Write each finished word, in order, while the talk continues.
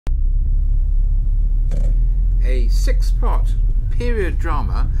6-part period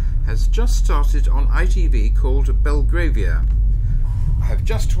drama has just started on ITV called Belgravia. I have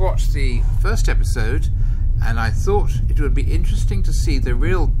just watched the first episode and I thought it would be interesting to see the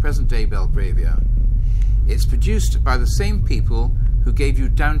real present-day Belgravia. It's produced by the same people who gave you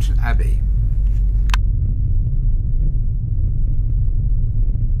Downton Abbey.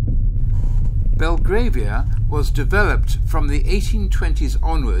 Belgravia was developed from the 1820s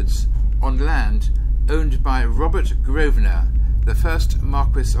onwards on land owned by Robert Grosvenor, the first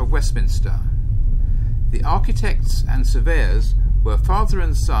Marquis of Westminster. The architects and surveyors were father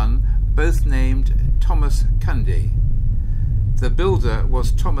and son, both named Thomas Cundy. The builder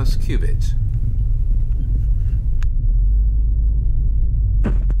was Thomas Cubitt.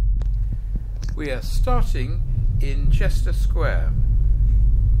 We are starting in Chester Square.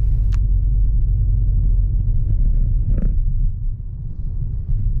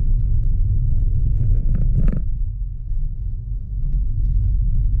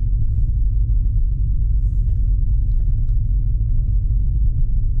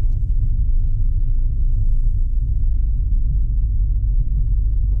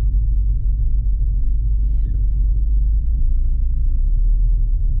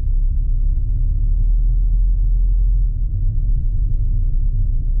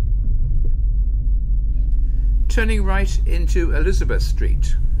 Turning right into Elizabeth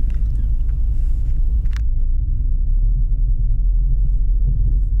Street.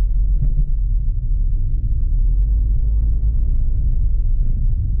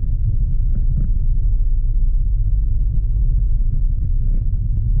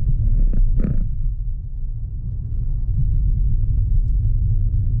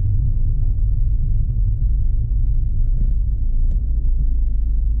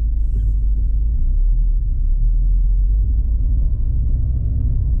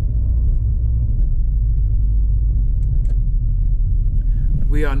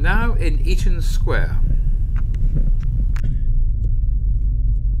 We are now in Eaton Square.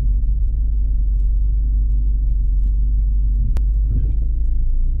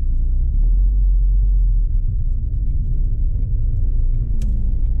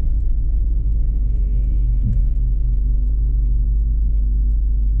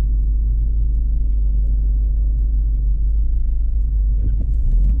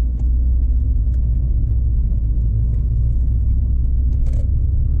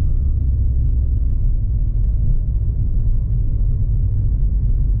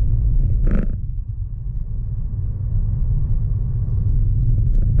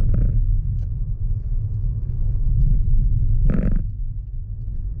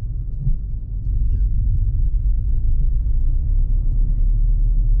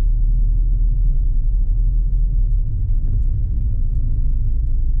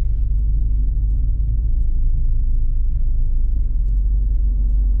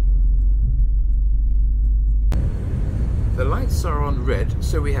 The lights are on red,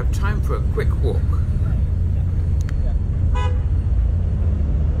 so we have time for a quick walk.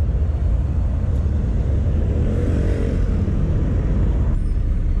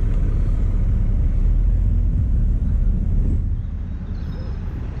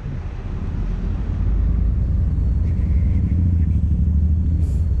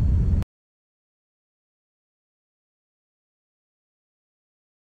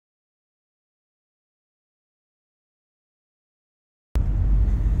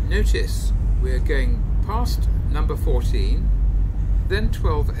 Notice we are going past number 14, then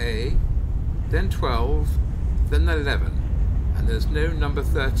 12A, then 12, then 11, and there's no number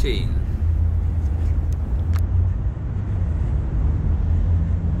 13.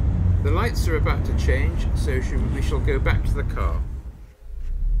 The lights are about to change, so we shall go back to the car.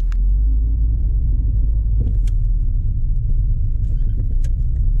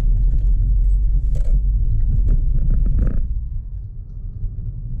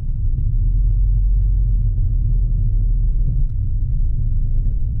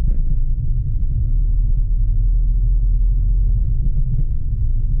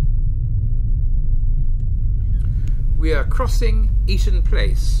 We are crossing Eaton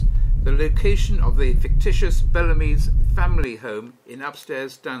Place, the location of the fictitious Bellamy's family home in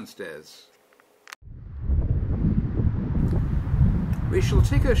Upstairs Downstairs. We shall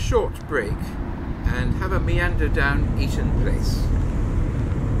take a short break and have a meander down Eaton Place.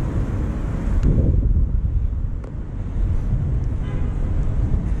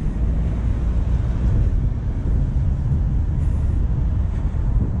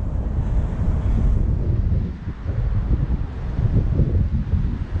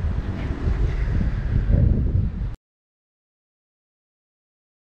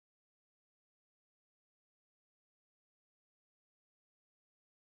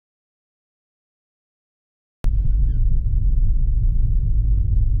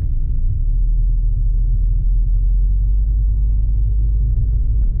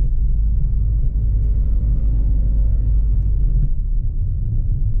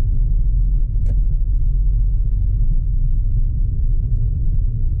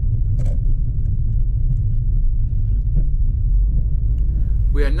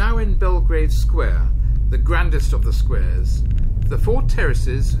 We are now in Belgrave Square, the grandest of the squares. The 4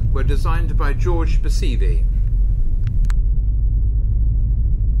 terraces were designed by George Basivi.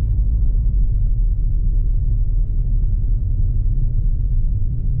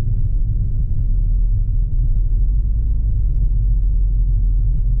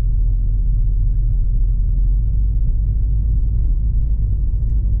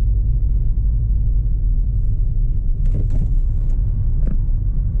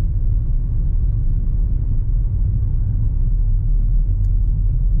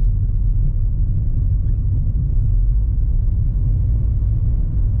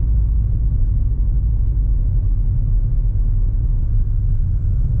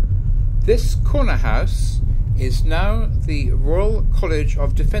 This corner house is now the Royal College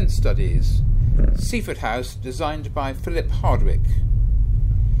of Defence Studies, Seaford House, designed by Philip Hardwick.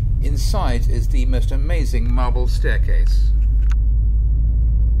 Inside is the most amazing marble staircase.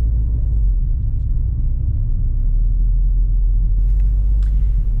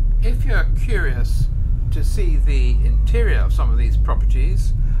 If you're curious to see the interior of some of these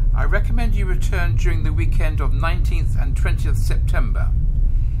properties, I recommend you return during the weekend of 19th and 20th September.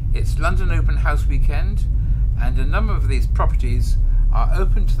 It's London Open House Weekend, and a number of these properties are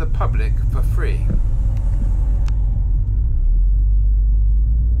open to the public for free.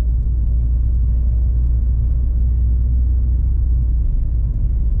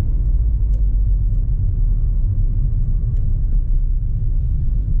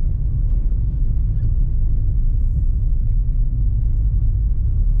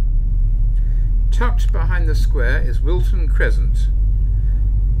 Tucked behind the square is Wilton Crescent.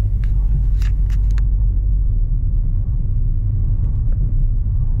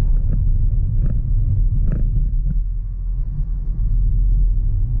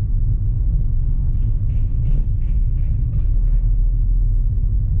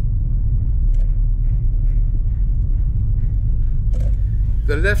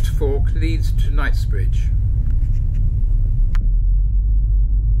 The left fork leads to Knightsbridge.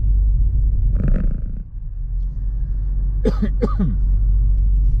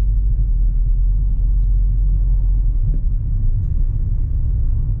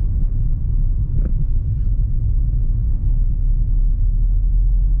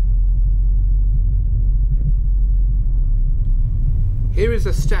 Here is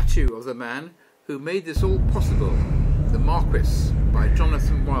a statue of the man who made this all possible, the Marquis, by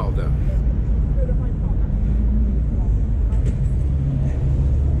Jonathan Wilder.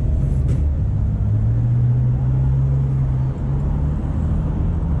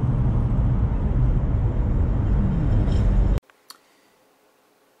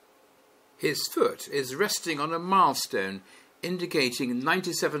 His foot is resting on a milestone indicating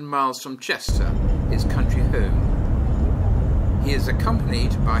 97 miles from Chester, his country home. He is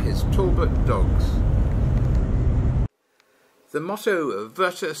accompanied by his Talbot dogs. The motto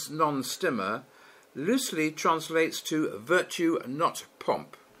Virtus non stimma loosely translates to virtue not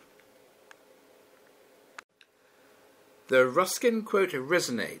pomp. The Ruskin quote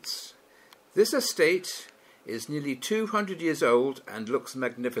resonates. This estate is nearly 200 years old and looks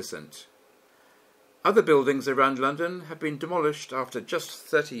magnificent. Other buildings around London have been demolished after just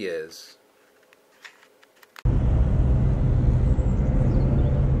 30 years.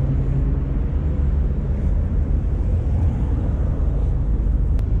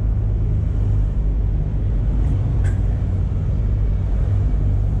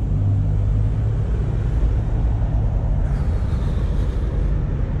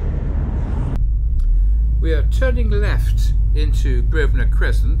 We are turning left into Grosvenor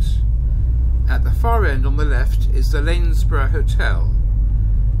Crescent. At the far end on the left is the Lanesborough Hotel,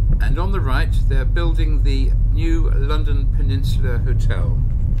 and on the right they're building the new London Peninsula Hotel.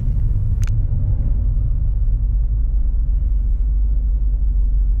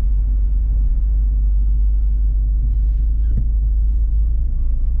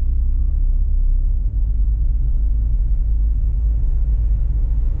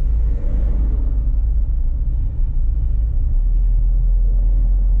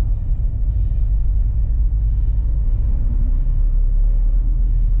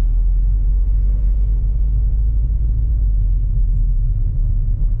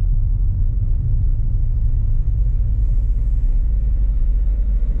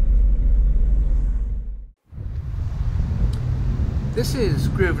 This is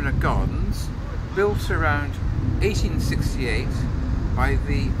Grosvenor Gardens, built around 1868 by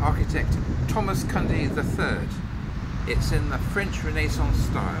the architect Thomas Cundy III. It's in the French Renaissance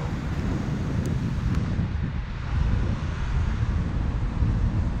style.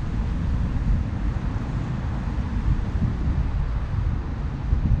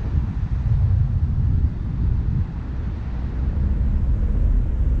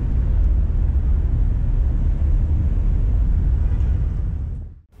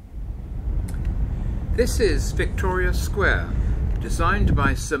 This is Victoria Square, designed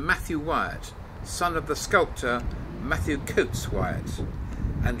by Sir Matthew Wyatt, son of the sculptor Matthew Coates Wyatt,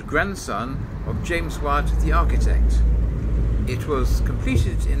 and grandson of James Wyatt the architect. It was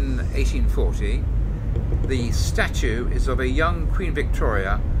completed in 1840. The statue is of a young Queen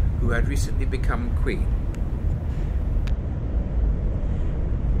Victoria who had recently become Queen.